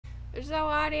There's no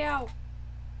audio.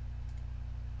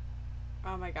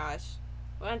 Oh my gosh.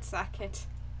 1 second.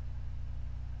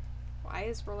 Why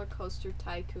is Roller Coaster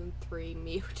Tycoon 3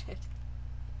 muted?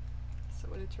 So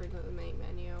I'm gonna turn to the main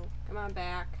menu. Come on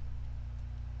back.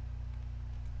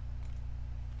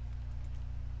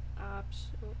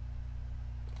 Options.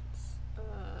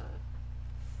 Let's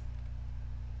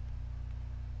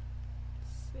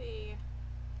see.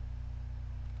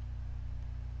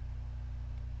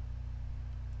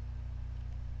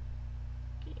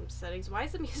 Game settings. Why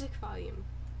is the music volume?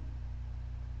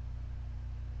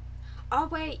 Oh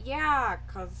wait, yeah,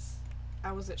 cause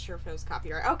I wasn't sure if it was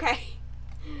copyright. Okay.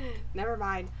 Never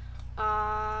mind.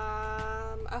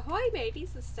 Ahoy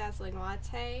mateys, it's Dazzling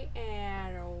Latte,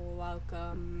 and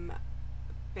welcome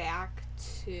back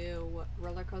to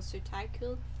Roller Coaster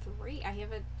Tycoon 3. I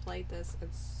haven't played this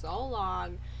in so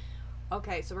long.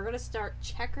 Okay, so we're gonna start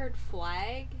Checkered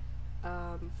Flag.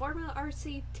 Formula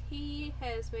RCT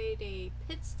has made a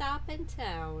pit stop in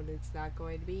town. It's not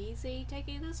going to be easy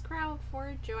taking this crowd for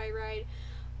a joyride,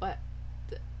 but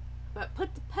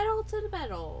put the pedal to the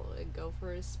metal and go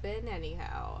for a spin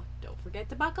anyhow. Don't forget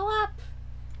to buckle up.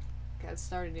 Okay, let's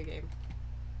start a new game.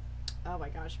 Oh my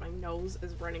gosh, my nose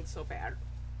is running so bad.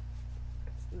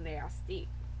 It's nasty.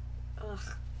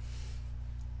 Ugh.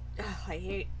 Ugh, I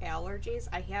hate allergies.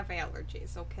 I have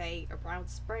allergies, okay? Around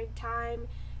springtime,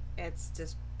 it's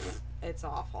just, it's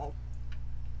awful.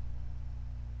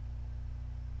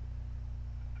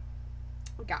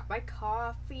 Got my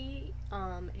coffee.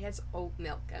 It has oat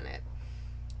milk in it,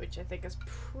 which I think is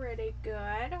pretty good.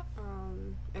 I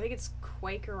think it's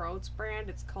Quaker Oats brand.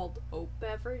 It's called Oat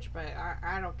Beverage, but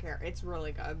I don't care. It's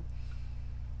really good.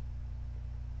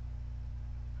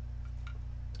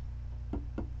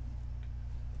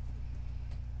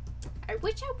 I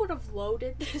wish I would have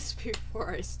loaded this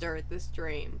before I start the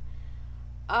stream.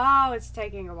 Oh, it's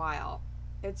taking a while.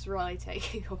 It's really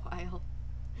taking a while.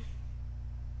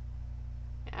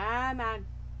 Ah, man.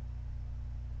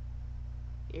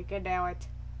 You can do it.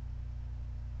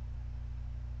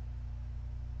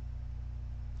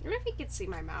 I don't know if you can see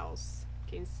my mouse.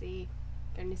 Can you see?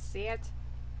 Can you see it?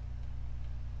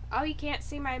 Oh, you can't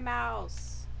see my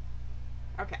mouse.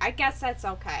 Okay, I guess that's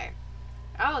okay.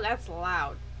 Oh, that's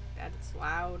loud. That is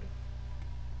loud.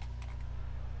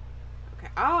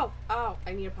 Okay. Oh,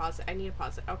 I need to pause it. I need to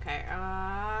pause it. Okay.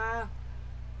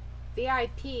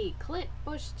 VIP Clint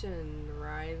Bushton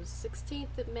arrives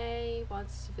 16th of May.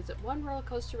 Wants to visit one roller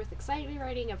coaster with excitement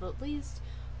rating of at least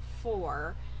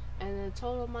 4, and the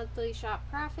total monthly shop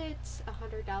profit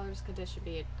 $100 can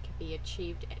be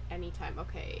achieved at any time.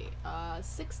 Okay.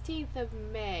 16th of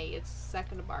May. It's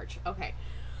 2nd of March. Okay.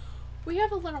 We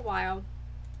have a little while.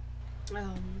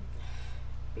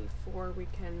 Before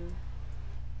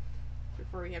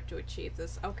we have to achieve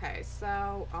this. Okay,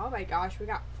 so, oh my gosh, we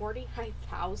got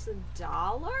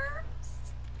 $49,000?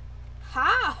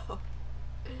 How?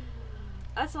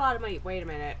 That's a lot of money. Wait a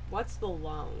minute. What's the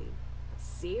loan?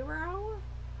 0?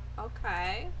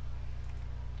 Okay.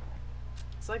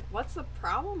 It's like, what's the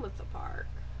problem with the park?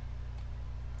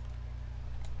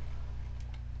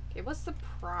 Okay, what's the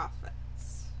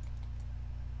profits?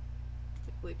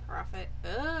 Weekly profit.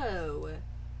 Oh.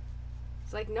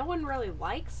 It's like no one really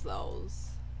likes those.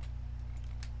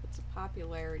 What's the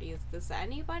popularity? Does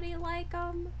anybody like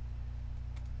them?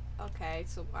 Okay,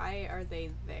 so why are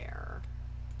they there?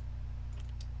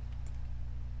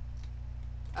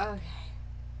 Okay.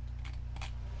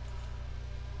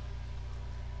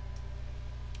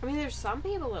 I mean, there's some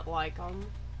people that like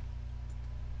them.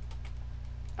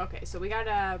 Okay, so we got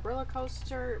a roller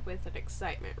coaster with an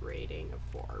excitement rating of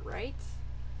 4, right?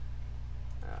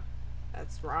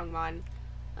 That's the wrong one.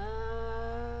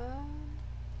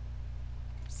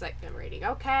 Excitement rating.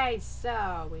 Okay,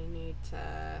 so we need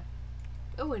to...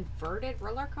 Oh, inverted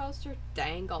roller coaster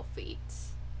dangle feet.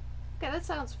 Okay, that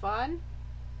sounds fun.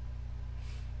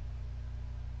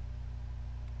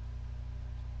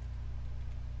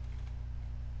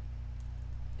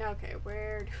 Okay,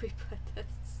 where do we put this?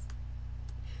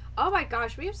 Oh my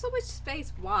gosh, we have so much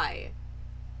space. Why?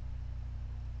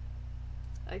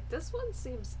 Like, this one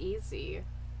seems easy.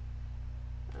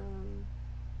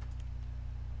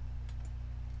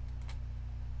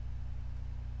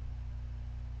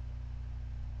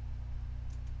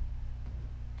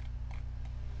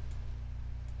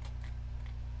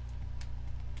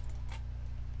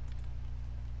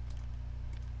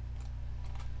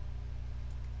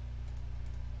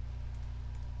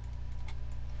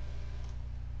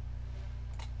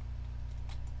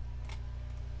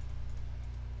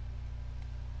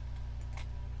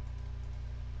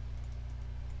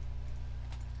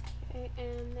 Okay,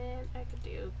 and then I could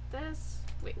do this.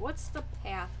 Wait, what's the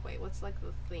pathway? What's like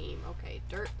the theme? Okay,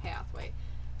 dirt pathway.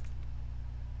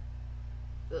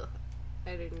 Ugh,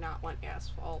 I do not want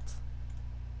asphalt.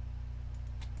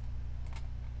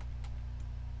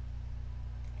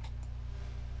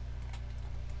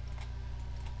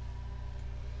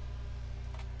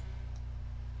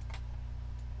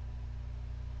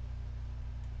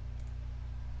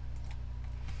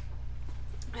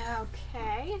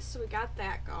 Okay, so we got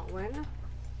that going.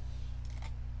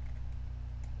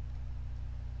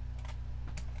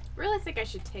 Really think I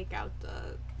should take out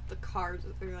the cars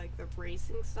that are like the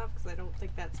racing stuff, because I don't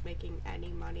think that's making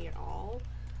any money at all.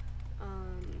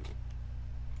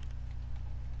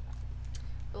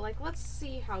 But like, let's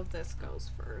see how this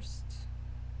goes first.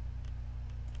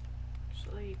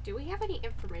 Actually, do we have any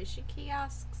information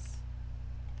kiosks?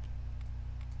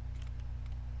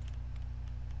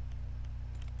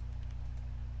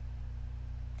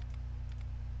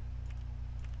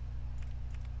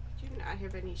 Do not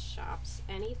have any shops,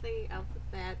 anything of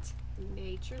that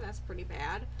nature. That's pretty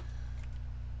bad.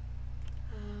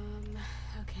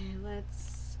 Okay,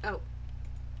 let's, oh.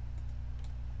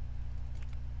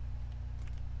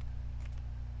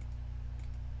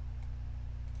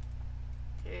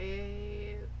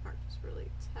 Okay, the park is really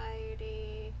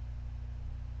tidy.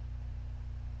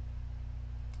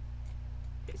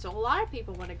 Okay, so a lot of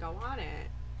people want to go on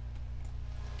it.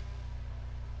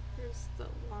 Here's the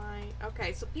line.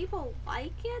 Okay, so people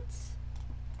like it?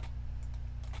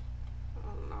 I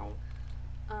don't know.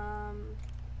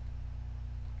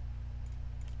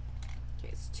 Okay,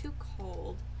 it's too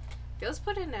cold. Okay, let's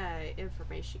put in a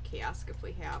information kiosk if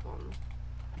we have them.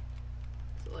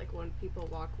 So like when people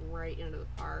walk right into the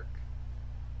park,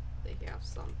 they have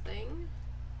something.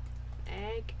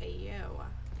 Egg Ayo.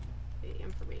 The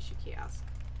information kiosk.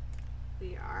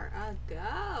 We are a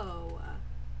go.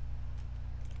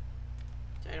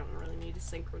 I don't really need to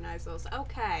synchronize those.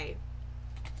 Okay.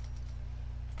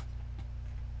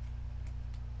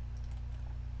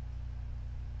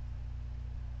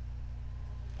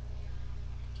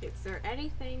 Okay, is there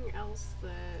anything else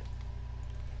that...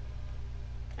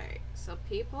 Okay, so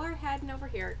people are heading over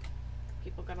here.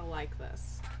 People gonna like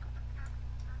this.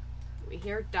 We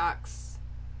hear ducks.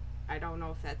 I don't know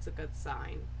if that's a good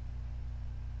sign.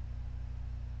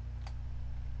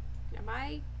 Am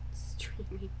I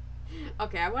streaming?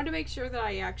 Okay, I want to make sure that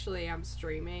I actually am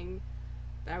streaming.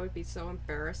 That would be so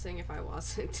embarrassing if I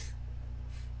wasn't.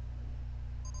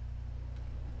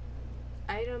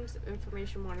 Items,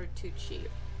 information wanted too cheap.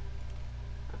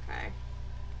 Okay.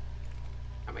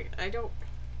 Oh my god, I don't...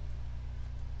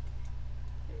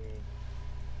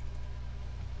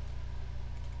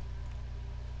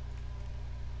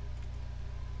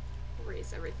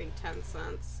 Raise everything 10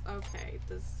 cents. Okay,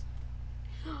 this...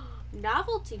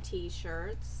 Novelty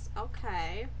t-shirts.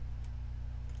 Okay.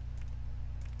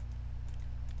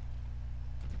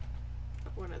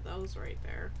 Put one of those right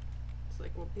there. It's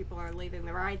like when people are leaving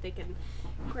the ride, they can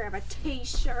grab a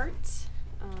t-shirt.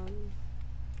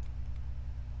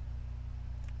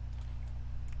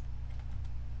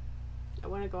 I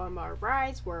want to go on more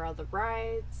rides. Where are the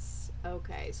rides?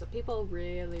 Okay, so people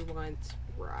really want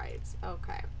rides.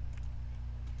 Okay.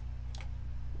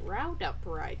 Roundup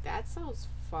ride. That sounds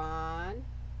fun.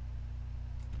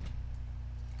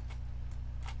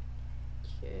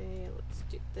 Okay, let's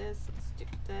do this. Let's do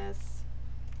this.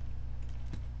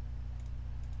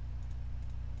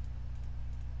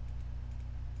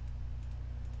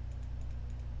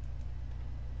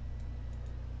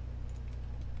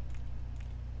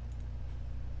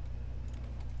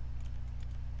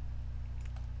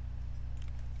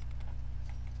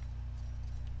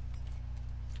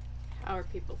 How are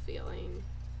people feeling?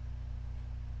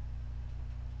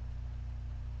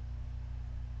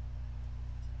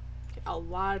 A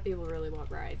lot of people really want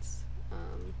rides.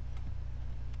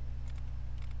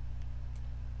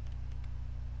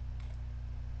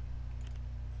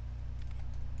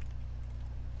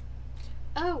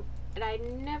 Oh, and I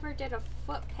never did a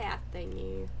footpath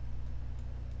thingy.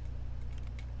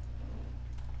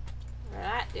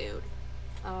 That dude.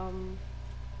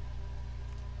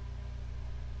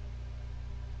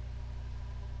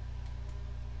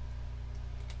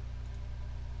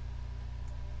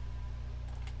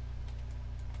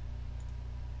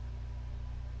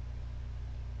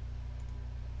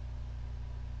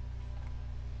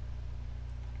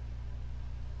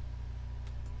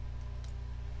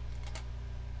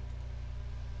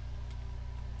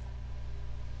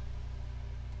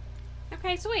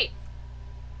 Okay, sweet.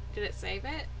 Did it save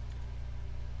it?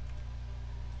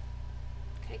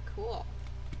 Okay, cool.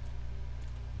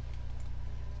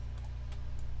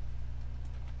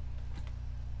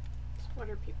 So What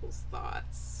are people's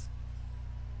thoughts?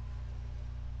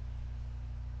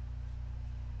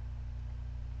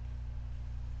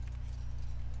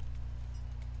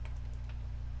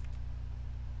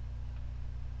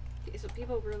 Okay, so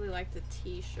people really like the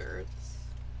t-shirts.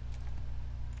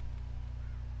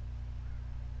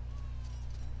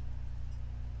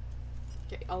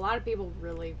 Okay, a lot of people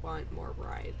really want more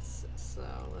rides, so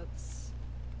let's...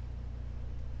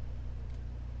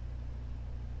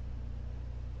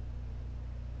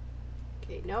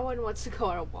 Okay, no one wants to go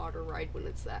on a water ride when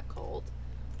it's that cold.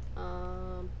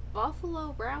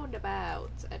 Buffalo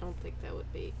Roundabout. I don't think that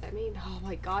would be... I mean, oh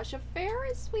my gosh, a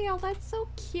Ferris wheel! That's so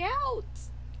cute!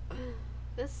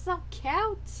 This is so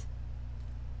cute!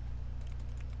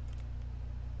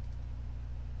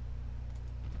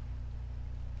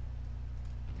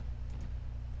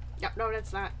 No, no,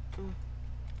 that's not. I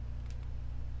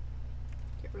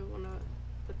really want to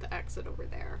put the exit over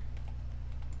there.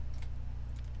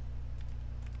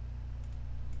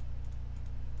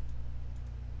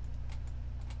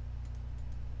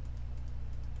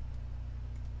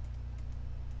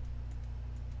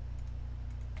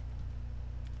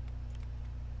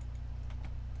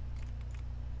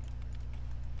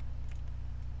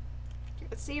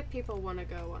 Let's see if people want to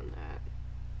go on that.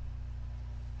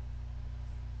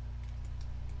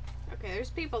 Okay, there's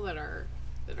people that are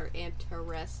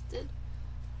interested.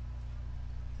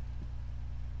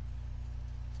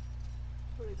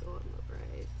 I want to go on the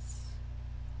rides.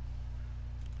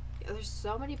 Yeah, there's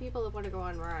so many people that want to go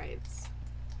on rides.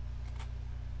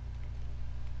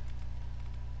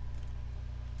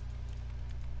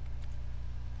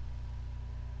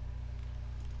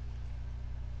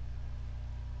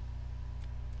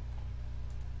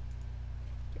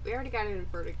 We already got an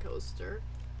inverted coaster.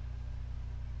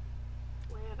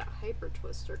 We had a hyper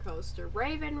twister coaster.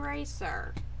 Raven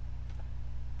Racer.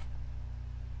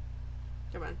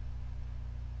 Come on.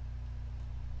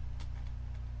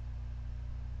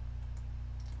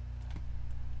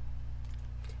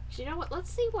 You know what? Let's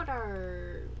see what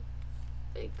our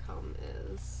income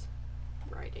is.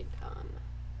 Ride income.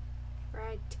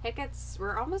 Ride tickets.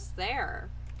 We're almost there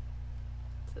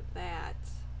to that,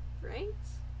 right?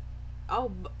 Oh,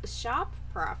 shop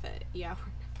profit. Yeah,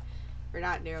 we're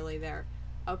not nearly there.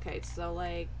 Okay, so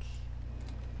like...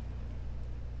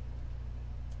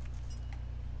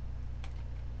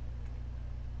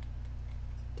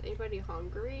 Is anybody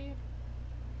hungry?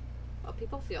 Well,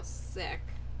 people feel sick.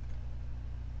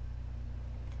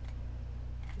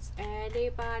 Is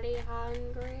anybody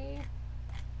hungry?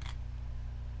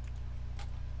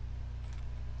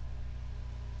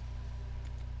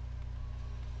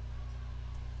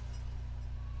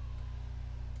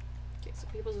 Okay, so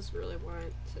people just really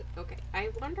want to... Okay,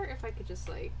 I wonder if I could just,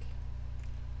 like,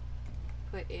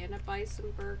 put in a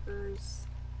bison burgers.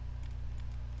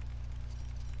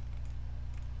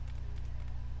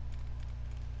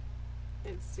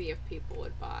 And see if people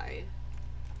would buy.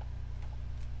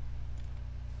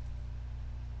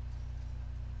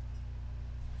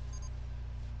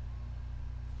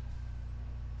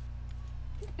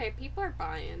 Okay, people are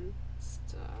buying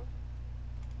stuff.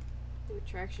 New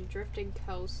attraction, drifting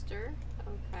coaster.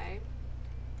 Okay.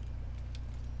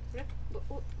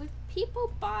 Would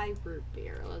people buy root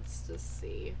beer? Let's just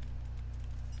see.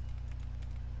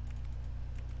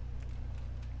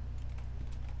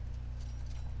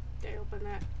 Did I open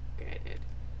that? Okay, I did.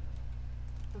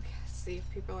 Okay, let's see if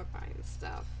people are buying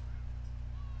stuff.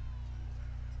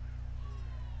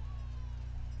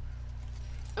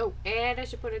 Oh, and I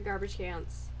should put in garbage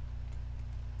cans.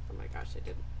 Oh my gosh, I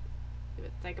didn't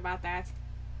even think about that.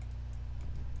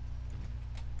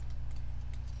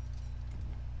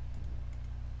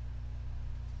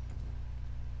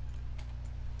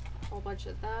 A whole bunch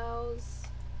of those.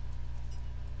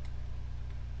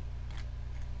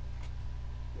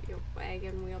 Wheel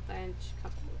wagon, wheel bench, a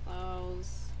couple of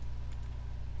those.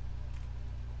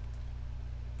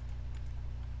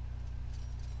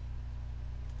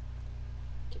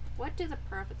 What do the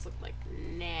profits look like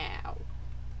now?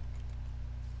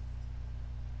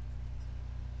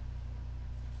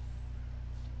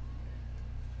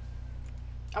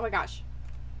 Oh my gosh.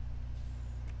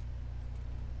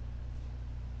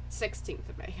 16th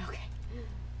of May, okay.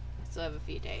 Still have a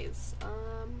few days.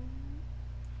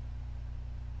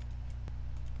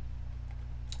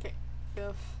 Okay.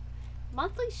 If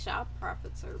monthly shop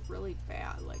profits are really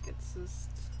bad, like it's just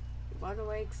 1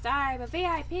 week's time, a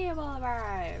VIP will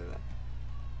arrive.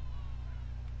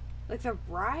 Like the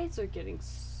rides are getting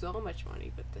so much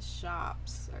money, but the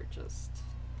shops are just...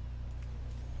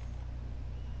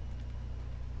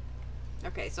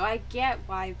 Okay, so I get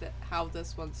why how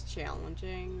this one's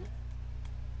challenging.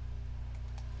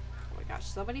 Gosh,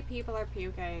 so many people are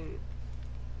puking.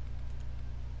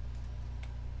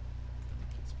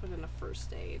 Let's put in a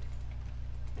first aid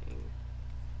thing.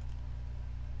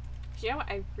 You know what?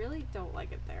 I really don't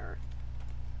like it there.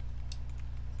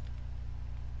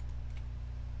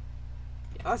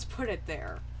 Yeah, let's put it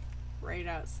there. Right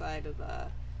outside of the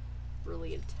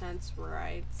really intense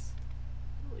rides.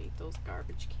 We'll eat those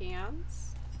garbage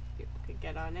cans. People could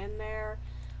get on in there.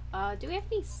 Do we have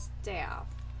any staff?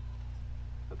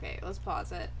 Okay, let's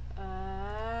pause it.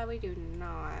 We do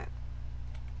not.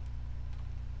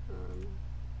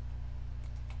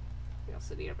 We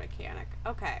also need a mechanic.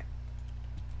 Okay.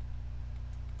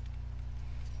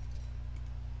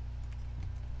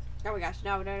 Oh my gosh,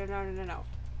 no.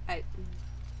 Okay,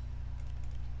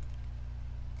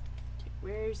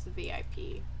 where's the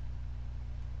VIP?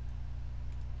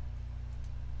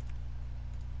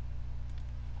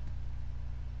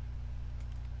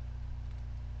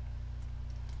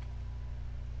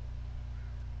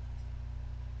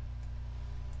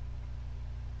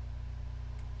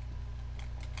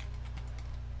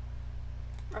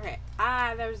 Okay,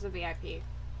 there's the VIP.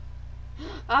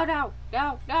 Oh no!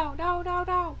 No! That's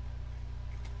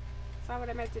not what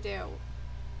I meant to do.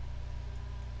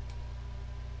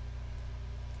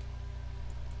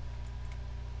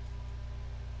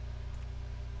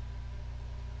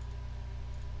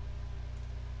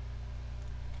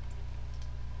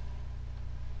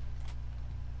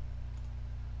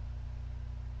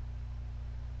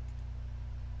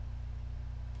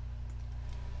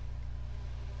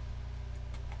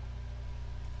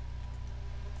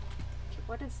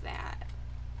 What is that?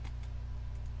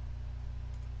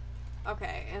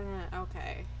 Okay, and then,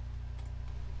 okay.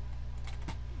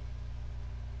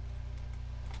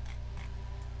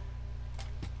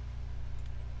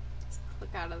 Just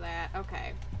click out of that.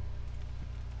 Okay.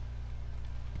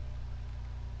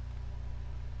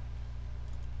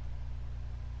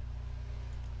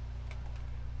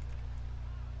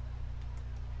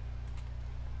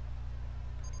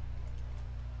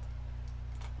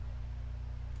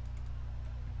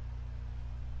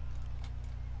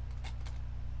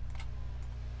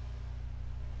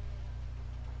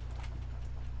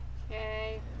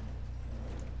 Okay.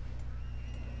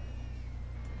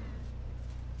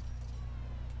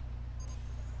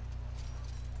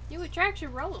 New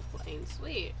attraction rollerplane,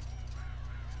 sweet.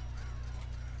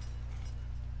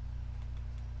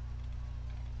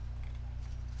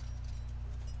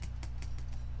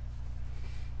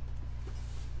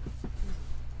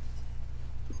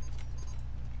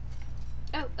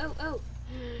 Oh.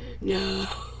 No.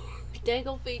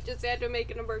 Dangle Feet just had to make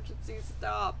an emergency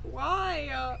stop.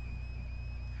 Why?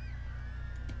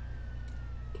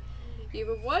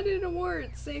 Even won an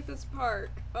award, safest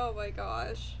park. Oh my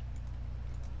gosh.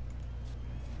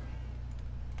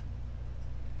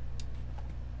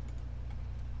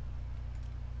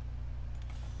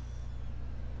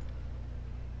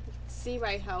 You can see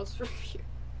my house from here.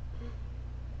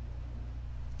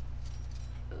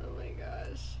 Oh my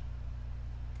gosh.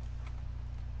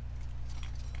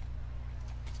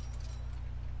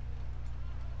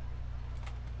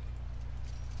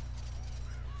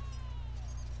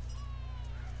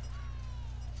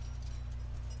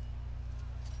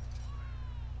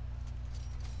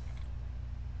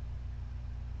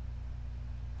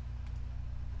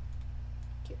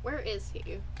 Where is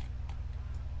he?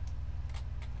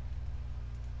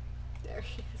 There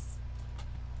he is.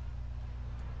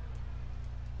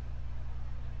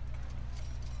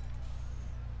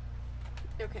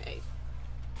 Okay.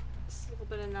 Just a little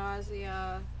bit of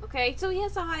nausea. Okay, so he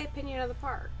has a high opinion of the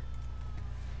park.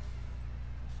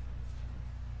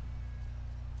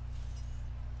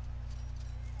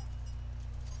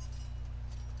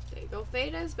 Dangle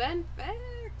Fate has been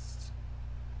fixed.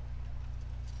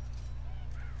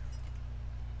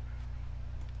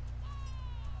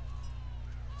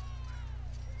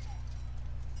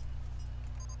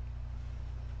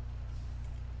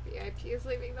 VIP is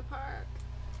leaving the park.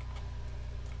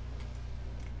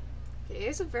 Okay, he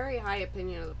has a very high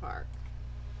opinion of the park.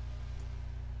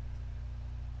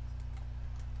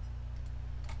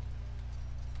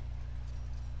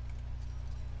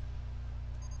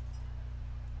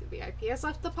 The VIP has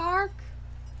left the park.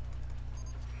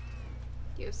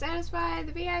 You have satisfied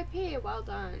the VIP. Well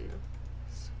done.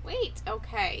 Sweet.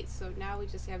 Okay, so now we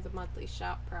just have the monthly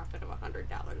shop profit of $100.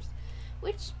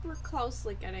 Which we're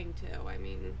closely getting to. I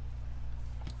mean,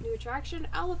 new attraction,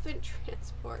 elephant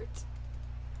transport.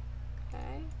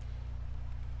 Okay.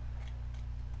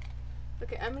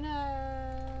 Okay, I'm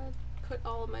gonna put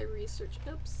all my research,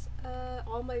 oops,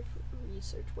 all my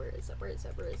research, where is it,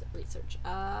 research,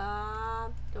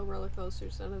 no roller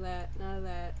coasters, none of that, none of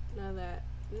that, none of that,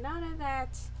 none of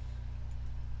that.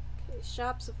 Okay,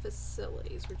 shops and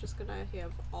facilities, we're just gonna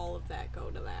have all of that go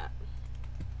to that.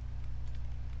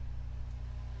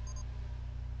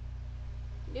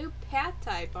 New path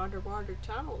type, underwater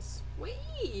tunnels,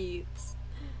 sweet!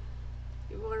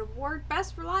 You want award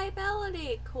best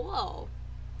reliability, cool.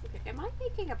 Okay, am I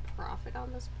making a profit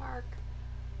on this park?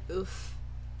 Oof.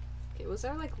 Okay, was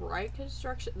there like ride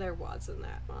construction? There was in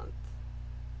that month.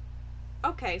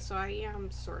 Okay, so I am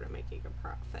sort of making a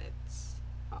profit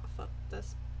off of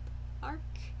this park.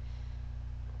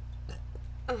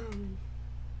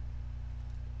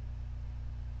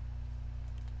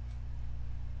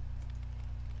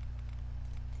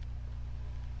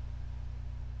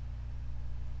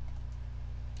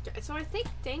 So I think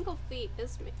Dangle Feet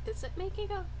is it making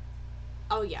a...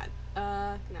 Oh yeah,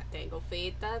 not Dangle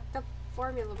Feet, the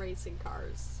Formula Racing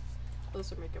cars.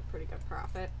 Those are making a pretty good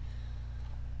profit.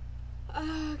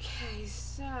 Okay,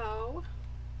 so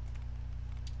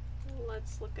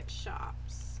let's look at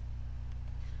shops.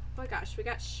 Oh my gosh, we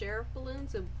got sheriff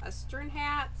balloons and western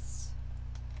hats.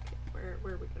 Okay,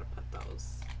 where are we gonna put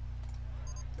those?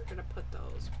 We're gonna put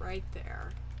those right there.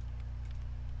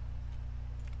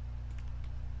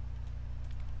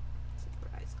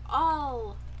 Synchronize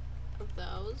all of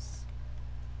those,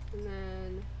 and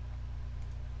then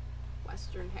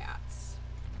western hats.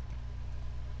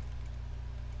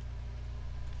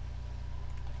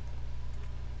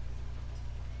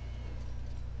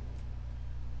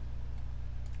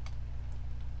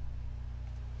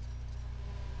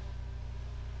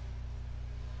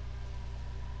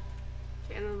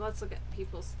 Okay, and then let's look at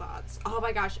people's thoughts. Oh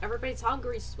my gosh, everybody's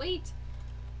hungry, sweet.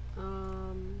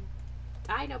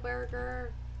 Dino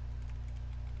burger.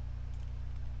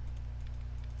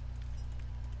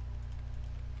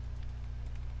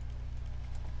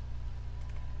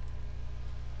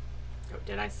 Oh,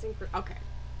 did I sync? Okay.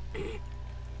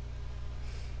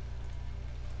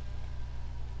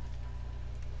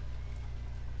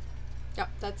 Yep,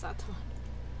 that's not the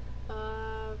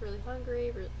one. Really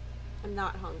hungry. I'm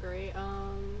not hungry.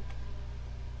 Don't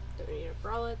need a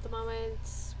umbrella at the moment.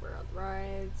 We're on the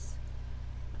rides.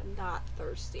 I'm not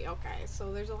thirsty. Okay,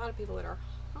 so there's a lot of people that are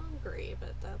hungry,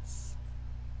 but that's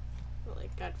really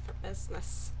good for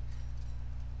business.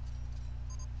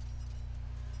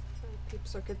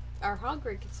 People are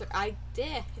hungry. I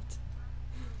did.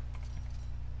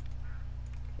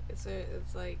 It's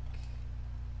like.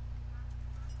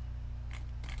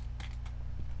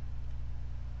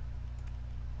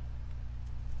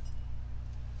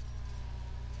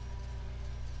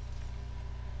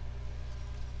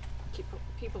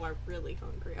 People are really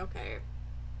hungry. Okay.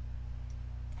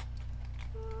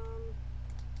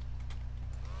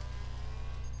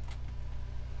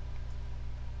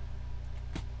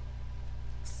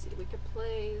 Let's see. We could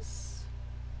place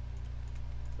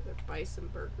other bison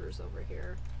burgers over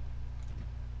here.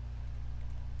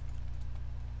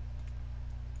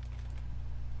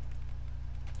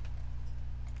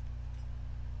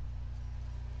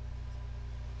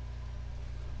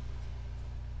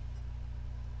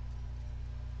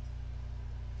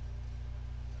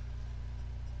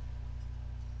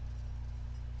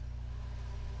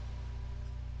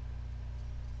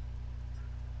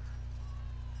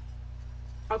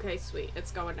 Okay, sweet.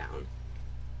 It's going down.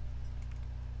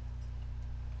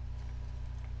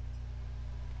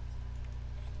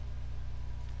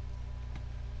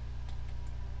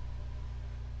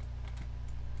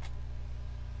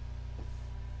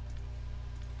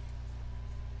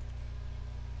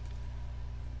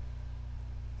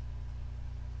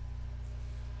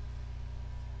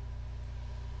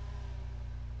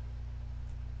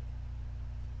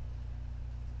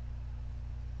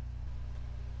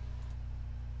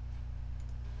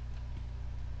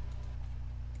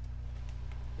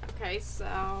 Okay,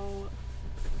 so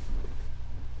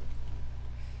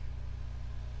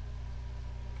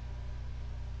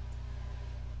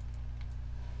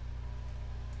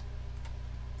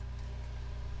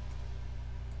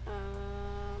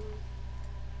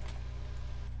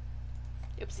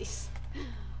oopsies.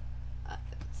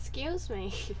 Excuse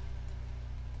me.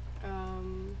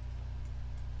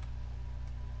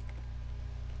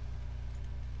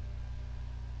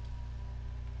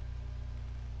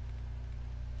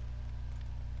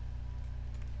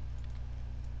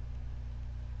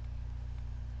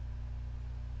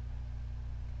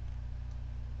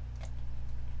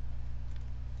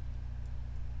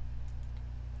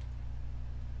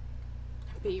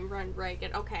 Being run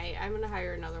ragged. Okay, I'm gonna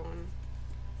hire another one.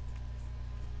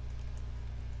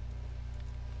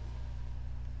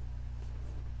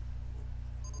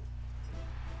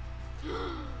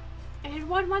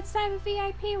 months' time a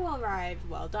VIP will arrive.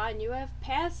 Well done, you have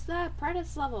passed the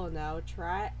apprentice level. Now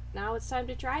it's time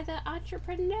to try the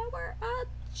entrepreneur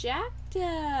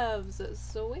objectives.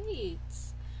 Sweet.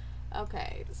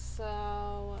 Okay,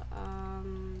 so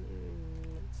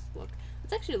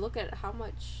let's actually look at how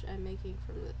much I'm making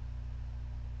from the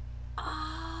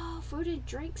food and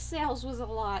drink sales was a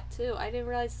lot too. I didn't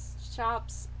realize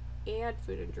shops and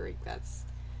food and drink, that's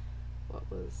what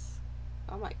was,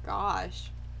 oh my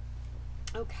gosh.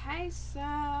 Okay, so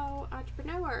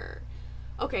entrepreneur.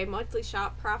 Okay, monthly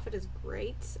shop profit is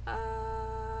great.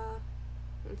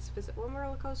 Let's visit one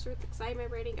roller coaster with excitement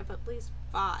rating of at least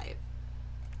 5. Okay,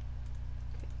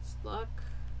 let's look.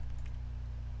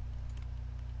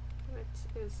 What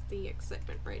is the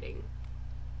excitement rating?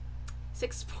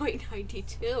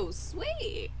 6.92.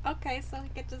 Sweet. Okay, so I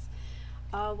could just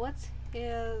what's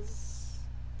his,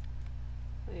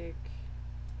 like,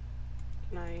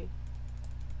 can I,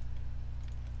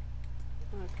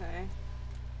 okay.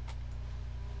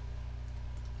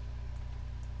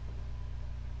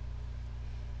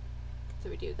 So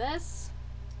we do this.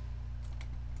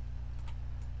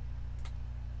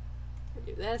 We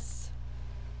do this.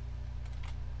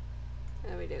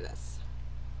 And we do this.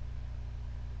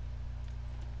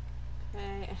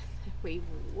 Okay, and then we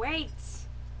wait.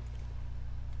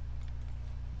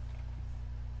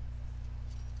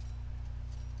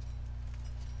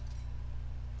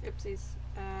 Oopsies.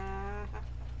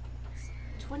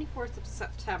 24th of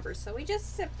September, so we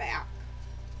just sit back,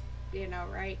 you know,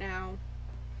 right now.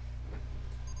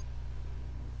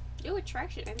 New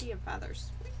attraction, Indian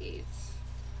feathers. Sweet.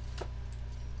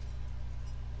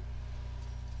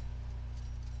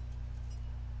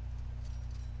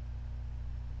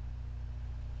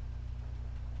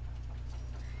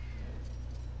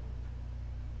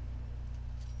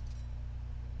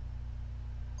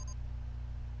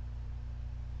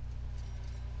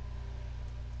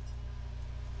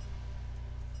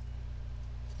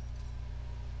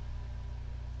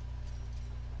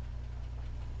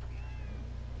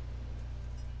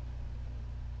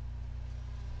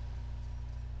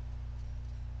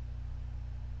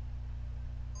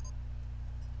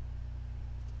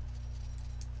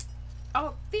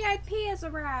 Oh, VIP has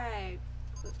arrived!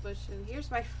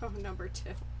 Here's my phone number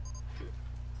too.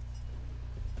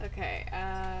 Okay,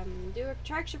 do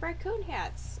attraction raccoon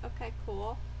hats. Okay,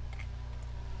 cool.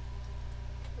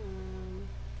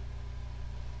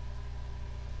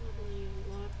 Let me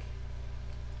look.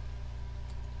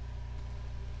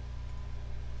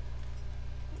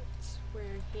 That's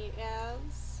where he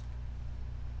is.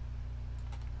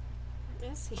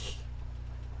 Where is he?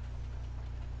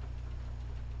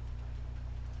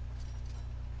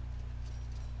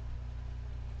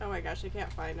 Oh my gosh, I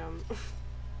can't find him.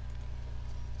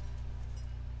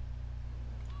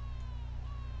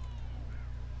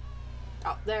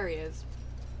 Oh, there he is.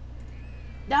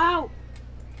 No!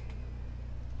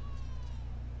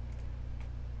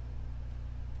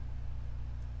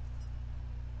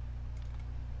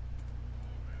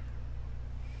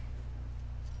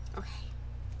 Okay.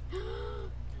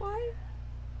 Why?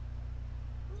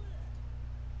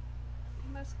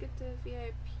 Must get the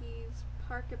VIP's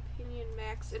park opinion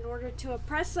max in order to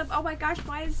oppress them. Oh my gosh,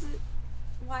 why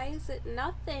is it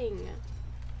nothing?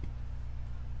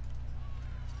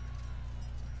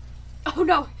 Oh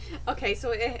no. Okay,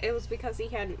 so it was because he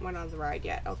hadn't went on the ride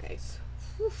yet. Okay. So,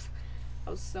 whew,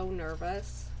 I was so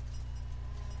nervous.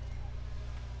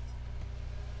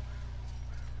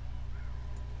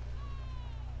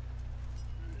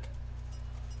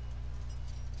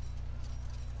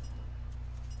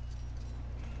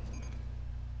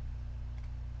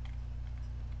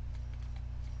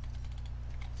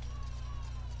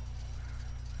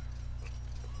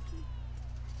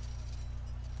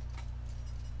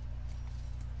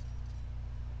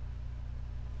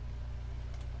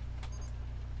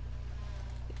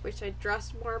 Wish I'd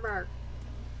dressed warmer.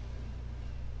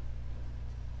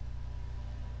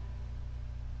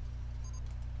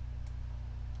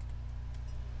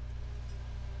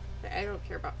 I don't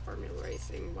care about Formula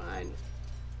Racing 1.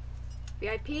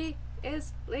 VIP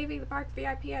is leaving the park.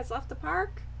 VIP has left the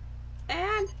park.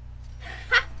 And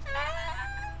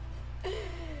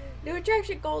new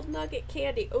attraction, gold nugget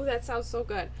candy. Oh, that sounds so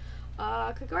good.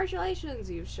 Congratulations,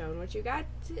 you've shown what you got.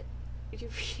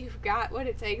 You've got what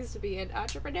it takes to be an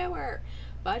entrepreneur.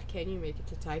 But can you make it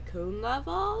to Tycoon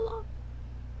level?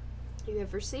 You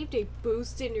have received a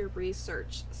boost in your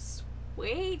research.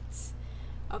 Sweet.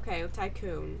 Okay,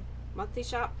 Tycoon. Monthly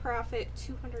shop profit,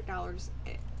 $200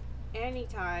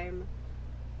 anytime.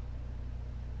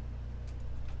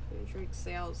 Food and drink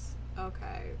sales.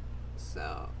 Okay.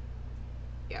 So,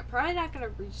 yeah, probably not going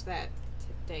to reach that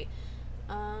date.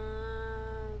 Not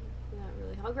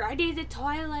really hungry. I need the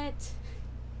toilet.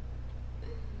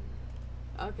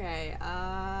 Okay,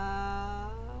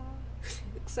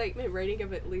 excitement rating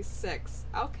of at least 6.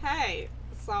 Okay,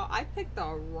 so I picked the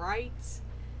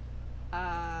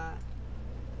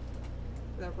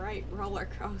right roller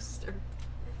coaster.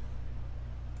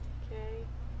 Okay.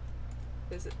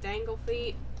 Visit Dangle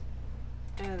Feet.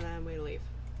 And then we leave.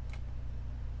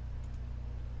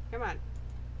 Come on.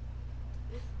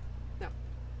 No.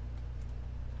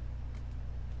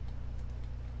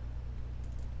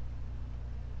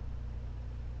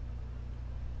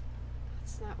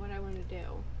 That's not what I want to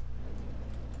do.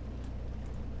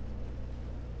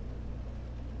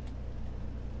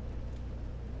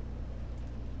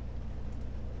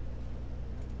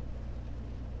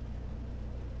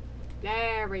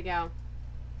 There we go.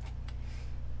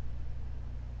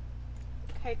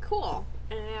 Okay, cool.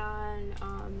 And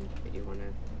I do want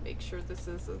to make sure this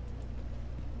is a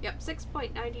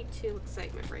 6.92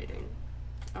 excitement rating.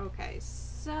 Okay,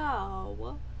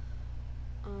 so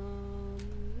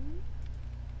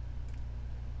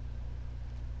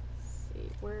let's see,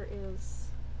 where is,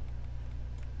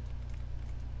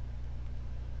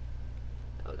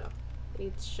 oh no, I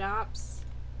need shops.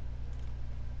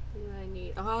 And I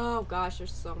need, oh gosh,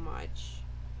 there's so much.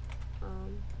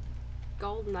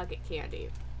 Gold nugget candy.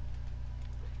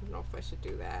 I don't know if I should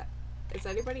do that. Is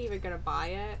anybody even gonna buy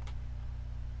it?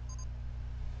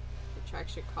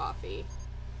 Attraction coffee.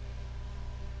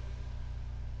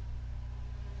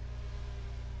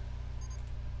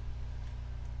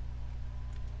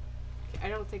 Okay, I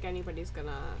don't think anybody's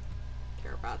gonna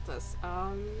care about this.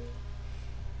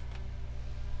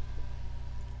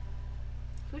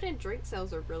 Food and drink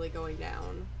sales are really going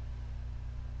down.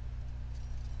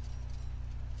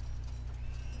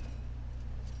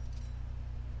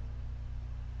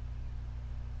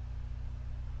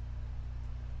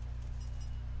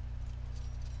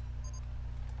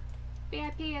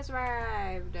 VIP has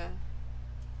arrived. Okay.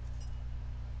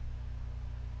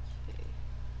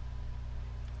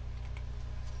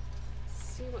 Let's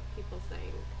see what people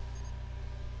think.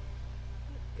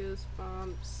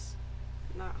 Goosebumps.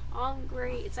 Not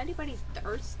hungry. Is anybody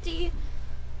thirsty?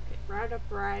 Okay, Roundup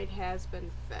ride has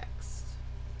been fixed.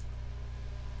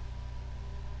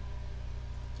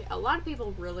 Okay, a lot of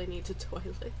people really need to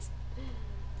toilet.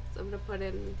 So I'm gonna put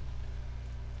in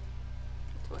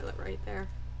a toilet right there.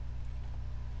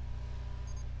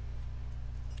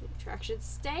 Attraction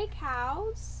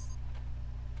Steakhouse.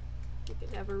 You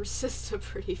can never resist a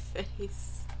pretty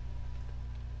face.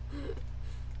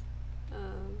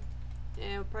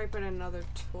 And we'll probably put another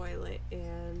toilet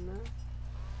in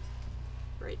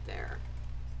right there.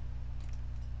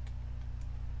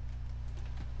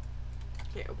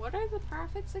 Okay, what are the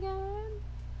profits again?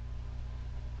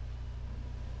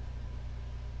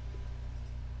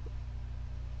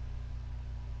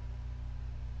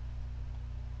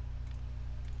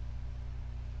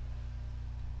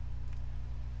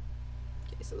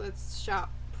 So that's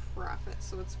shop profit.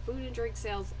 So it's food and drink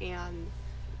sales and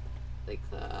like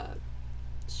the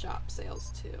shop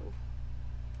sales too.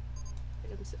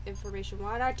 Items, information,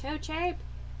 water, too cheap.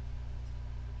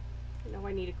 I know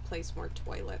I need to place more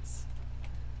toilets.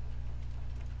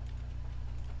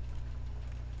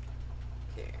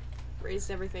 Okay, raised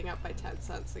everything up by 10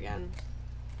 cents again.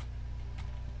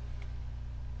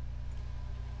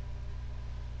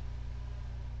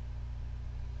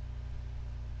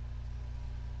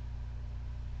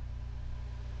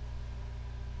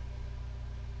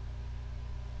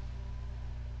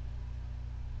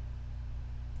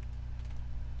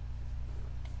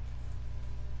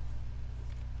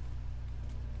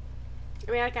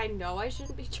 I mean, like, I know I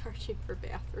shouldn't be charging for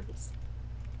bathrooms.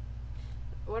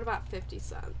 What about 50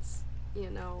 cents? You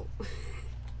know?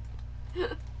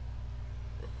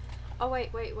 Oh,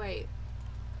 wait. I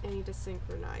need to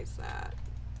synchronize that.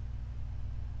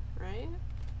 Right?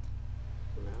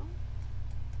 No?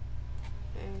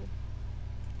 Okay.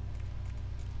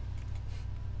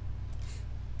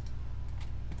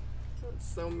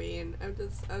 That's so mean. I'm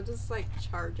just like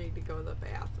charging to go to the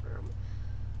bathroom.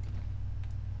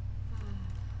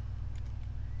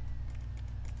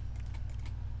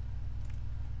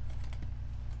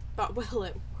 But will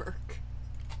it work?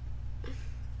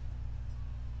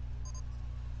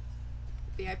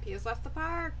 VIP has left the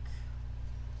park.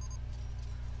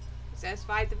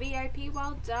 Satisfied the VIP,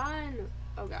 well done.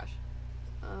 Oh gosh.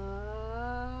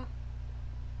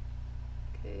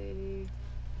 Okay.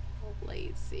 Oh,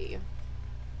 lazy.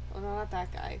 Oh no, not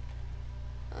that guy.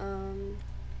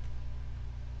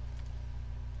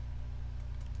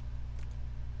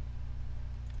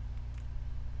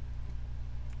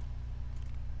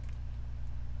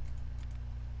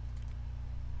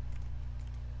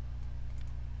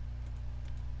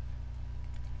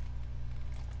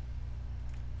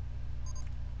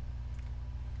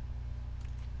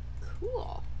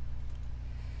 Cool.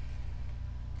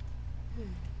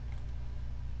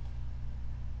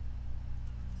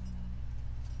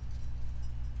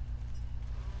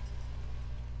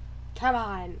 Come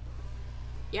on.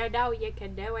 You know you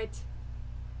can do it.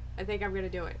 I think I'm gonna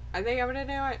do it. I think I'm gonna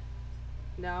do it.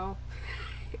 No.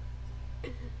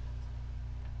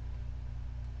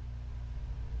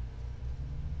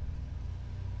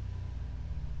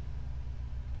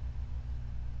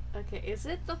 Okay, is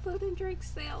it the food and drink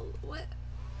sale? What?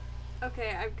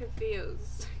 Okay, I'm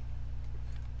confused.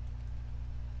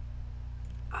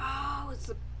 Oh, it's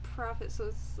a profit, so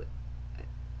it's...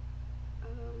 I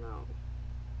don't know.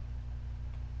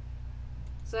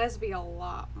 So it has to be a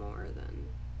lot more than...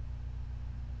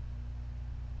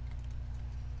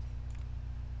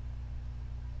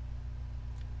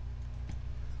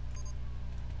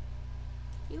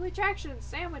 New attraction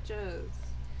sandwiches!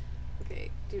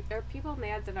 Okay, dude, are people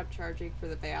mad that I'm charging for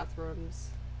the bathrooms?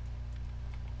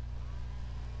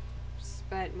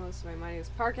 Spent most of my money. This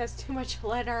park has too much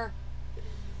litter.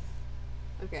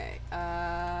 Okay,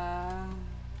 I'd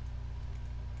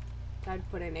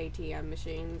put in ATM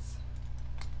machines.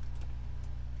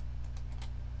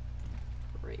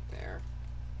 Right there.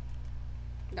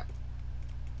 No.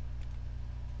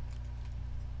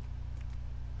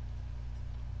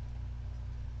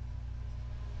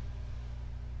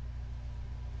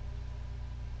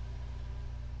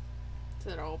 Is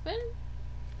it open?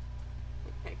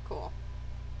 Okay, cool.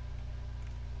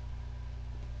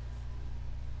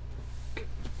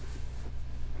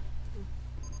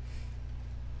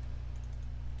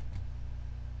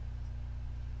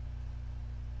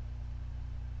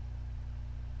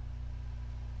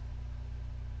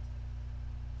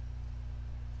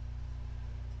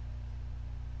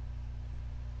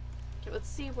 Okay, let's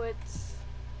see what's...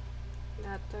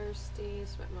 Not thirsty,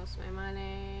 spent most of my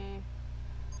money.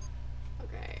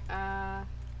 Okay, I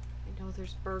know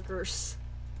there's burgers.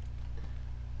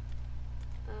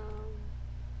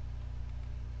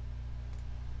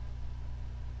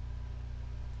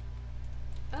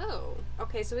 Oh,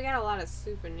 okay, so we got a lot of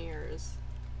souvenirs.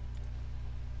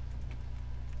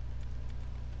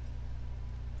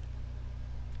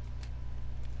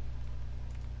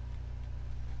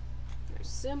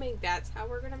 Assuming that's how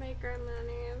we're gonna make our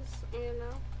monies, you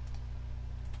know?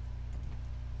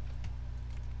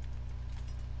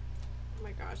 Oh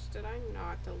my gosh, did I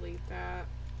not delete that?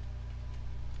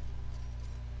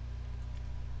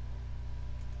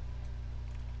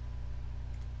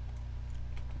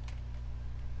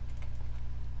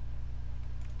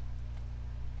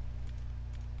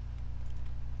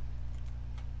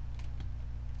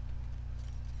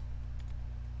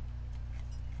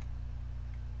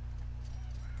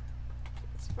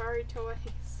 Safari toys.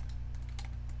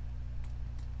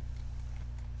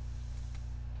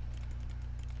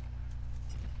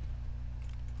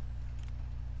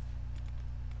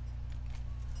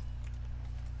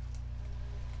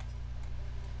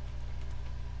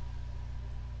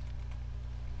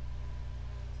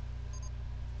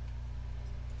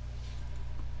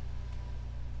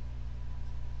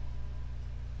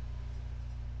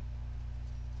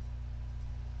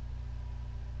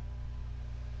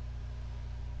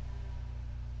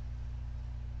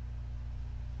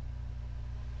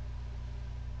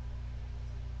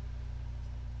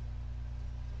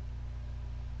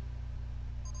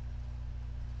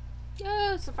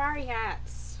 Oh, safari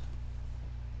hats.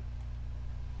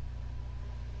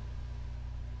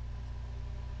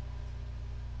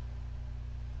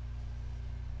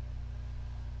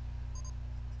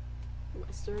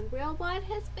 Western wheel one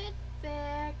has been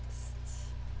fixed.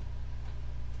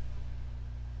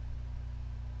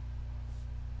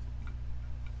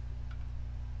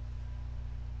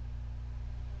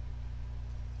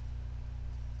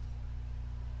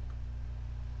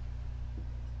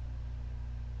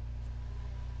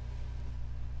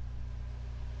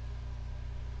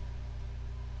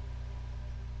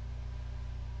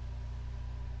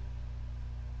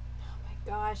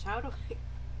 Gosh, how do I...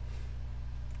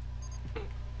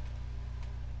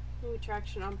 New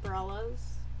attraction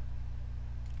umbrellas.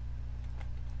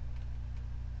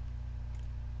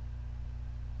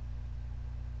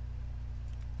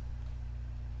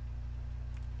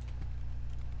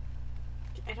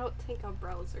 I don't think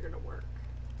umbrellas are gonna work.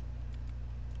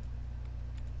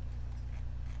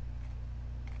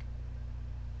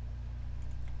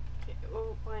 Okay,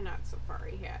 well, why not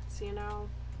safari hats, you know?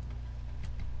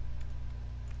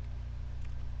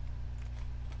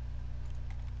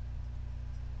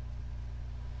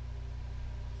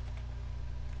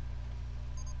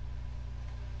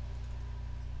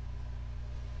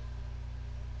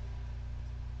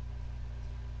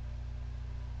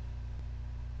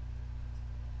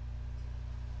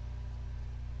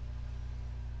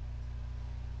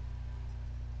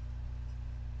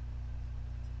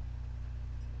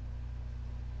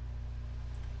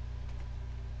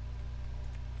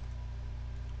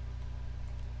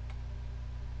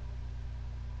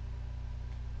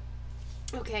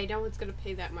 Okay, no one's gonna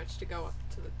pay that much to go up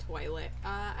to the toilet.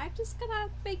 I'm just gonna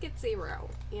make it 0,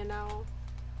 you know?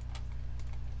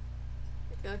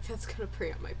 I feel like that's gonna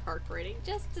bring up my park rating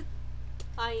just a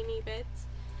tiny bit,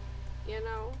 you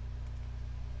know?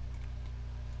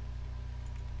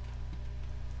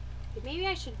 Maybe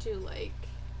I should do, like,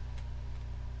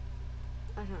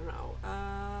 I don't know,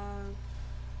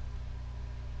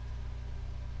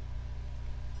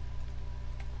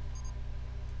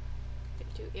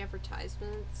 do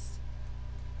advertisements.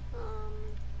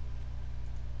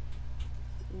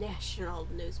 National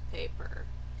newspaper.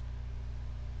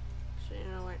 Actually, you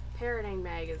know what? Parroting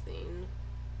magazine.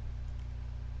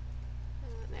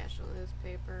 National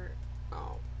newspaper.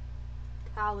 Oh.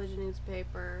 College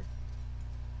newspaper.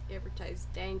 Advertise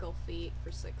dangle feet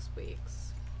for 6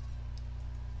 weeks.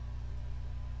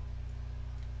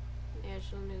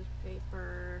 National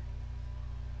newspaper.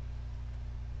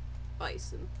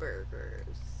 Bison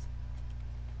burgers.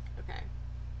 Okay.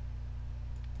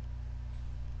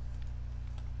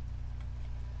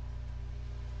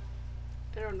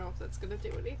 I don't know if that's gonna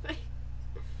do anything.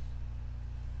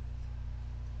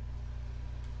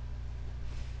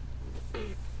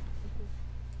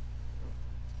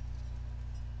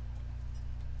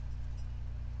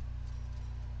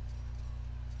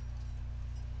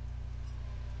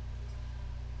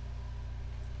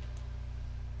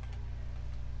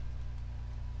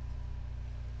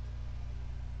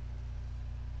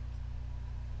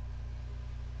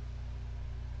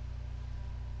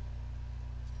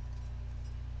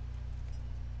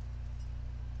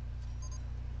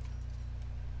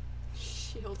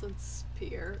 Shield and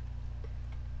spear.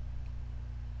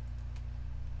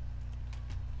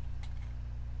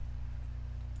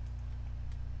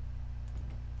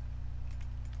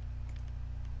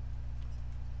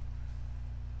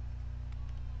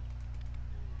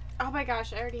 Oh my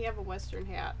gosh, I already have a Western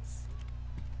hats.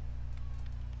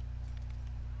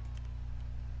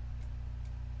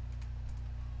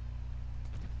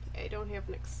 I don't have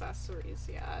an accessories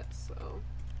yet, so...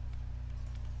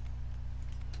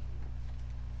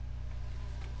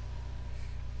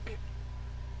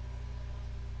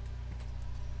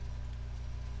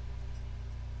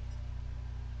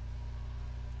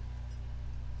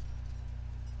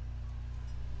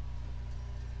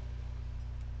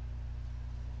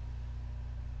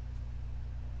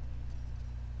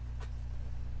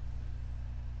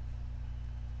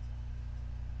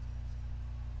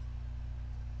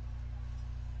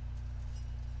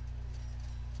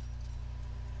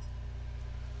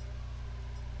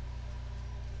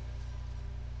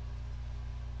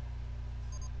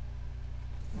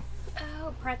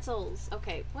 Oh, pretzels.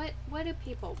 Okay, what do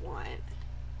people want?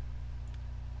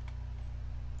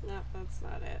 No, that's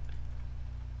not it.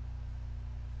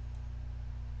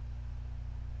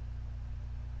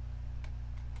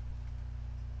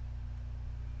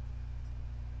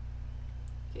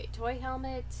 Okay, toy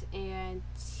helmet and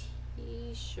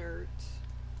t-shirt.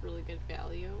 Really good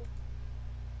value.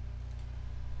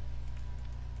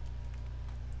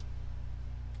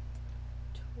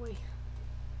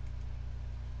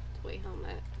 Toy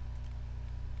helmet.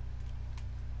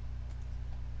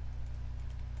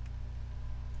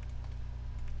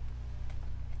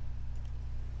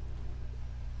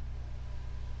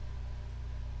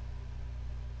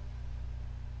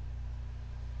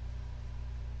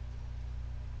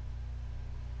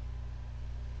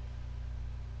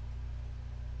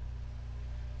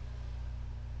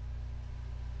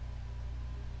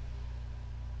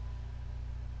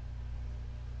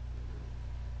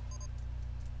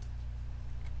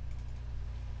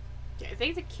 I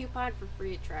think the coupon for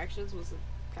free attractions was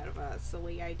kind of a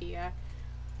silly idea,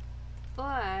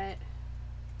 but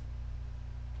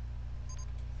if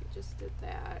we just did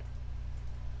that,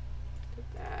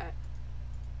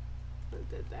 and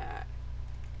did that.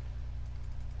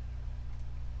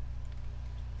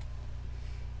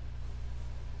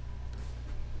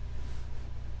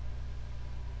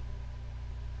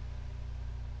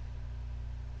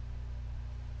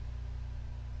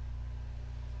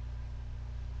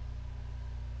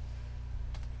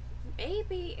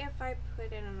 Maybe if I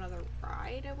put in another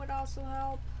ride, it would also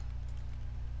help.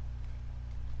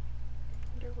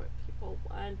 I wonder what people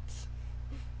want.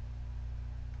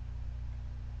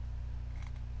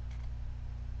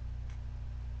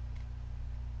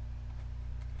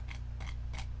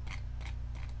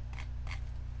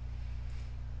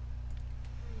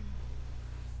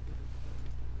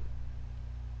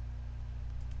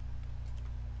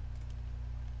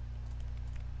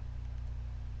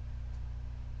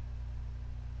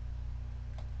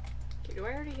 Do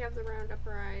I already have the roundup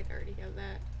ride? I already have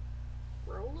that.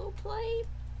 Rolo play?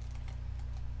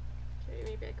 Okay,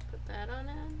 maybe I could put that on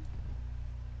in.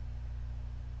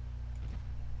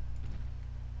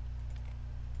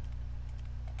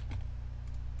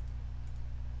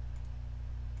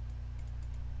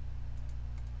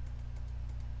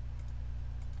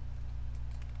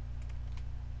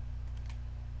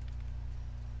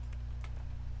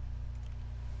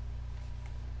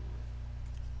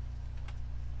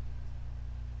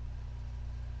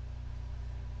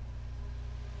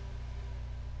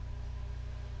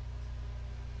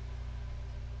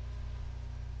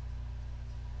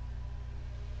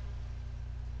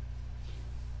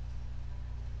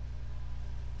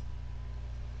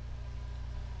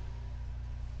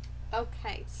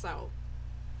 Okay, so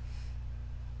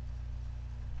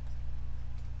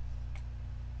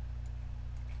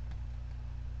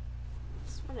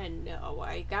just want to know.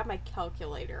 I got my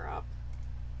calculator up.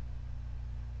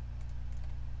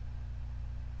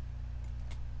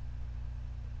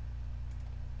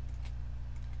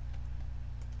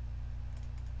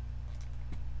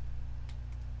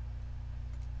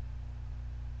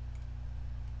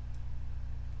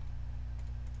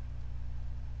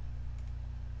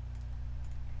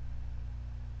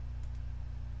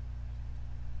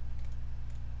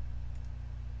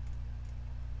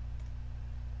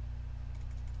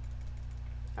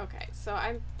 Okay, so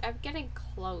I'm getting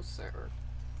closer.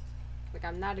 Like,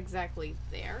 I'm not exactly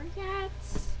there yet,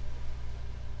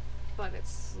 but it's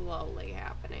slowly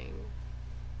happening.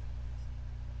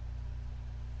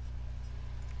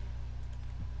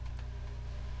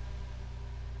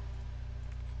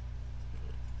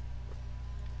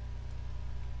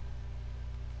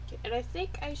 Okay, and I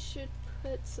think I should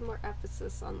put some more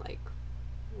emphasis on, like,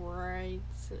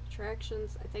 rides and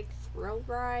attractions. I think thrill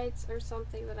rides are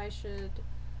something that I should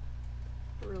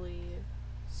really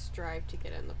strive to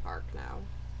get in the park now.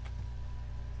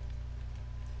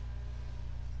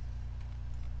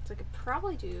 So I could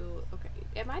probably do... Okay,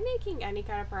 am I making any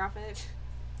kind of profit?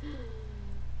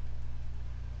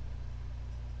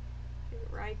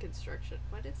 Ride construction.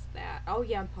 What is that? Oh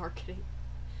yeah, marketing.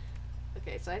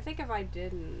 Okay, so I think if I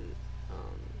didn't...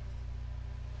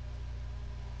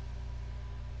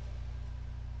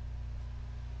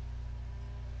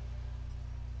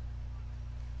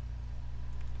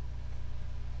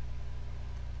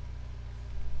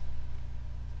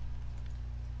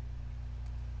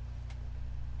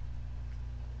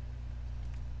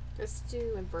 Let's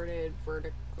do inverted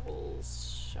vertical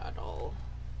shuttle.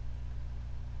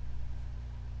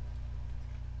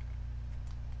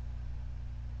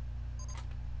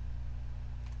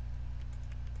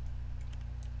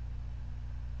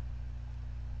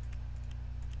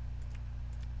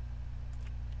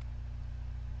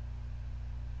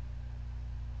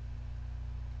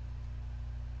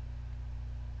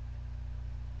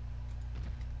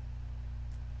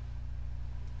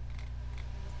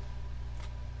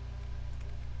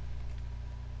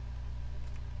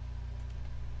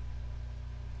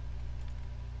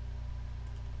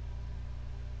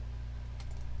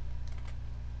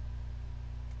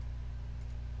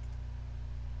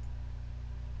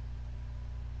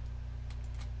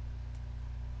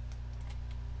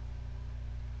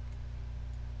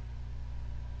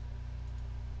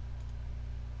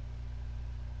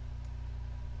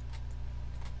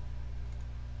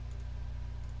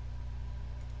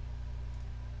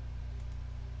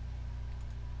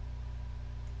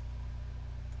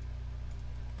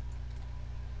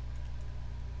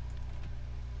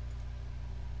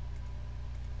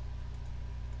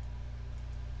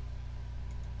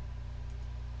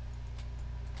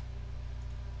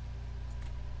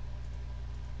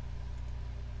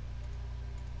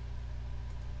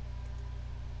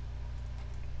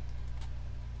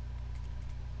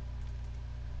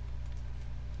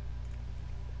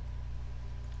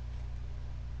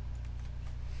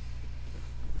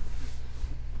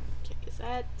 Is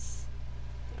that...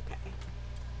 Okay.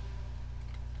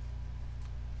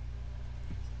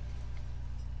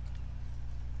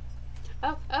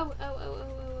 Oh, oh, oh, oh, oh,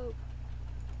 oh, oh.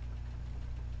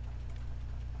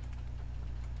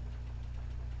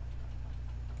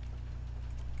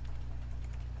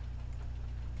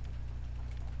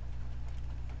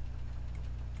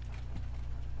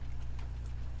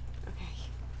 Okay.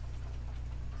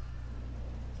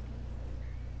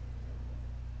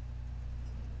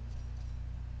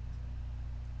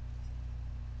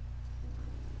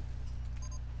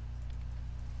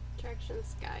 Traction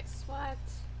Sky SWAT.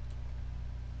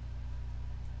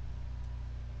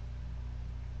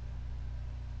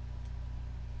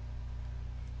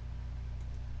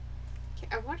 Okay,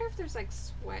 I wonder if there's like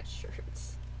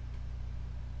sweatshirts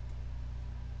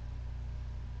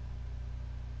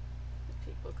that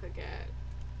people could get.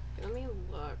 Let me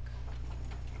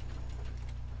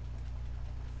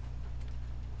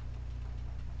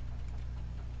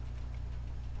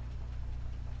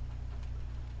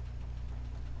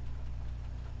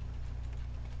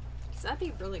So that'd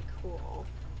be really cool.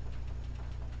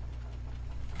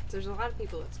 There's a lot of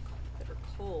people that are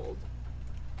cold.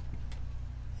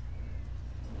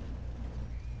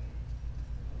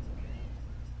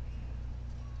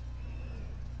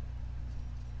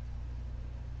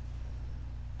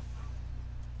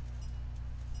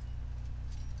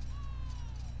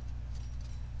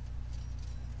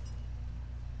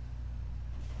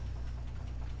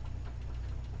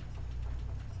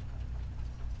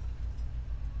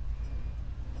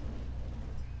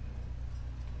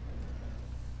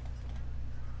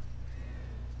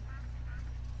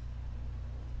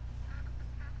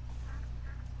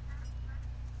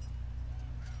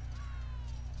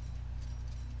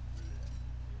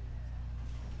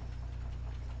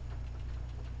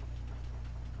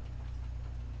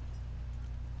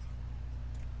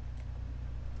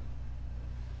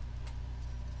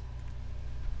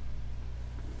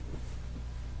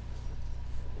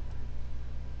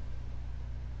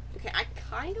 Okay, I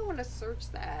kind of want to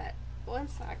search that. 1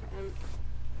 second.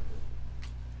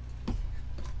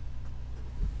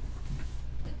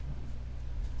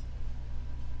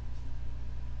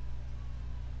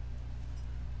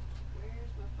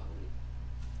 Where's my phone?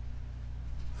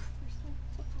 Where's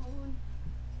my phone?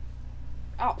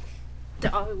 Oh,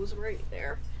 duh, it was right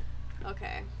there.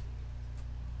 Okay.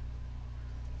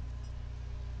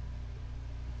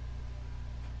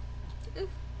 Oof.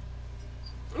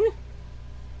 Mm.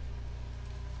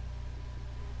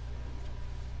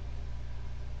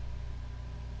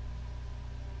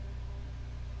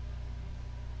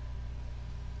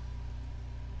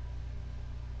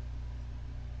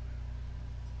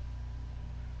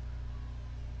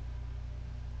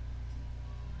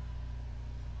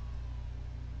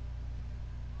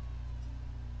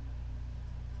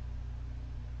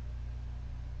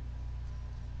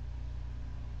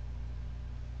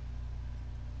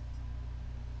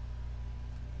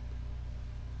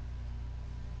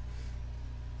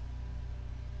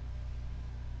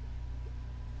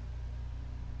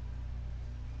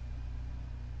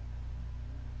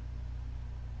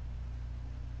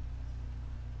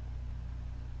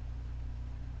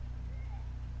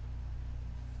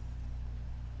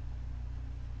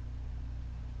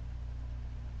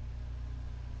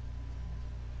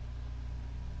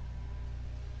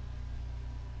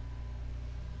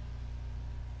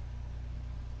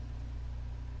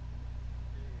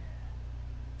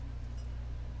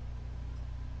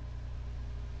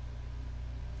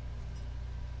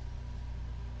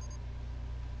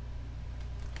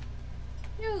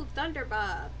 Yo,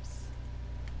 Thunderbubs.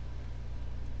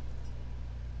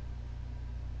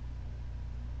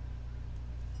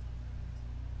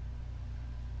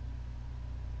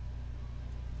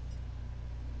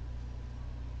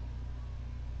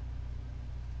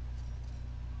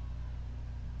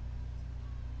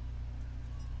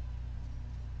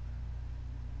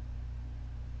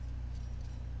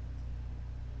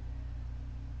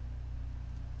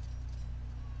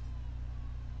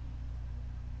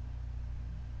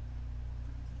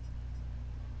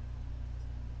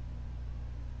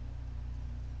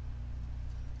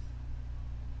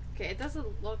 Okay, it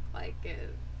doesn't look like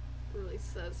it really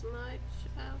says much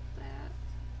about that.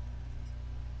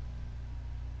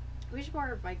 I wish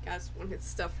more of my guests wanted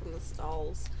stuff from the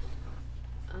stalls.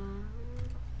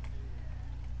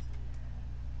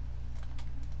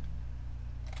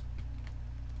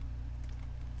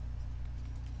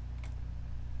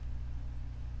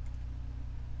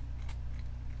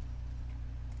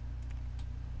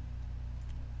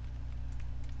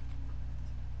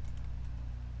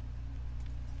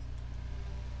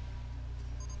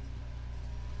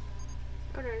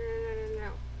 Oh, no, no, no, no,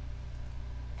 no.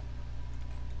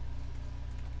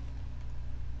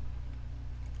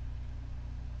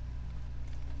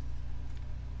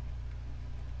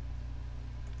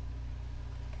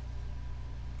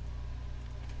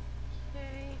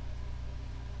 Okay.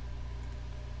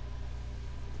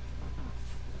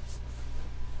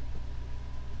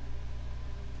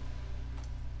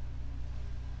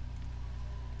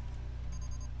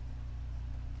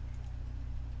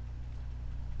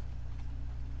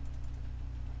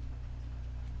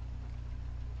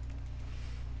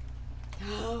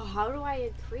 Oh, how do I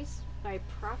increase my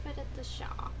profit at the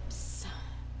shops?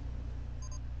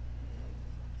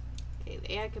 Okay,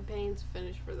 the ad campaign's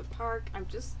finished for the park. I'm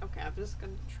just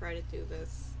gonna try to do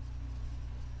this.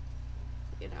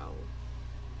 You know,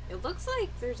 it looks like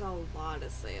there's a lot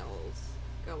of sales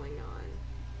going on.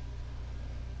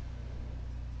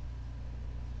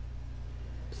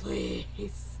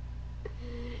 Please.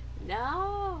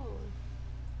 No.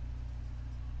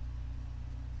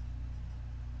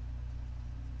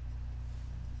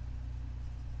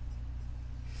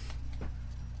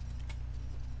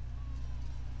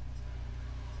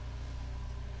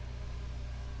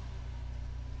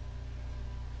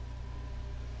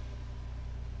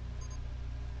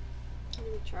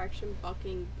 Attraction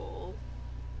bucking bull.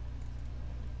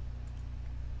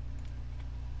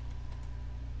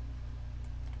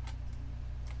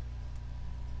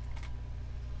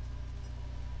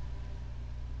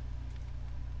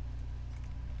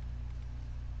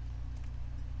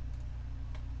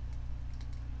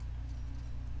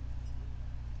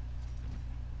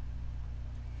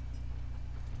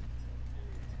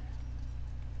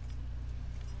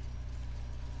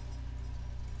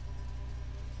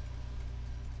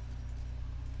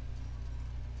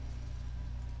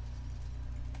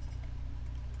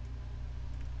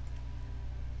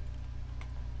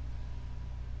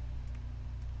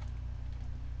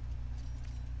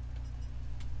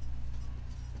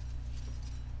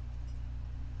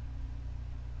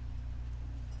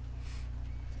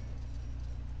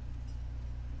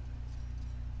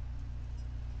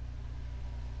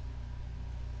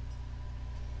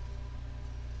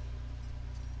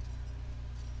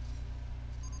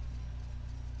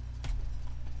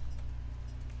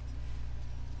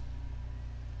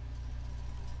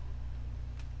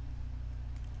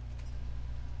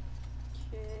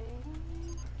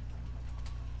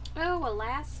 Oh, a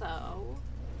lasso.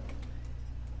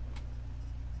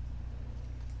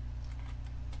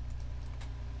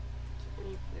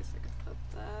 Any place I could put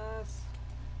this?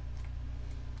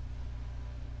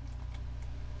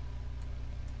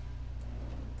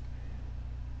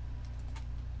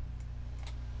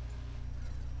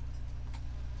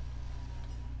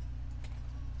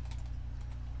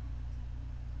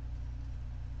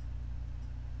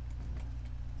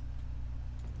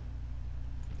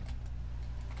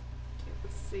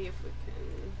 Let's see if we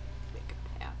can make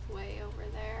a pathway over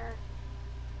there.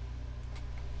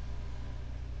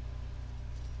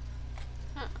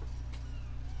 Huh.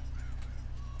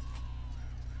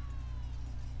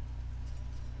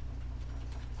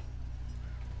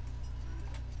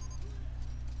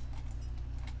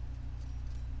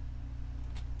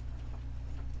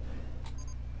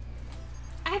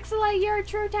 Excellent, you're a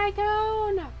true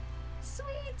tycoon!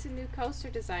 Sweet! A new coaster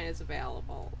design is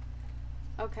available.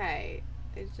 Okay.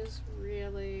 I just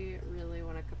really, really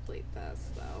want to complete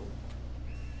this, though.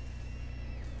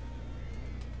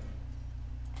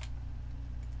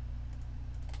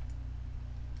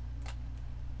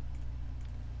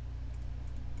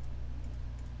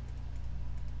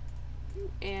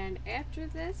 And after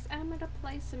this, I'm gonna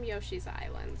play some Yoshi's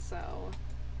Island, so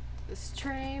the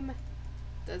stream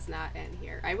does not end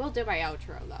here. I will do my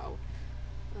outro, though.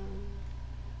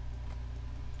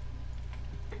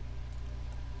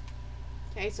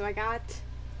 Okay, so I got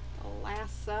the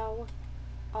lasso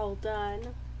all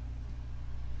done.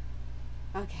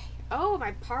 Okay. Oh,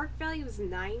 my park value is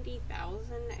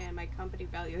 90,000 and my company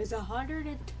value is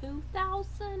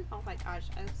 102,000. Oh my gosh,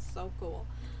 that's so cool.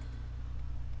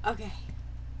 Okay.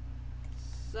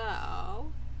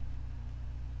 So,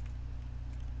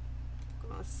 I'm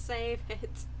gonna save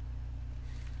it.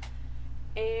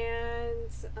 And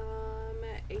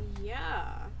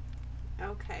yeah.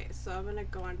 Okay, so I'm gonna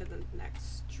go on to the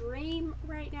next stream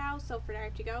right now. So for now I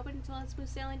have to go, but until then, smooth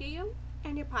sailing to you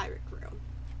and your pirate crew.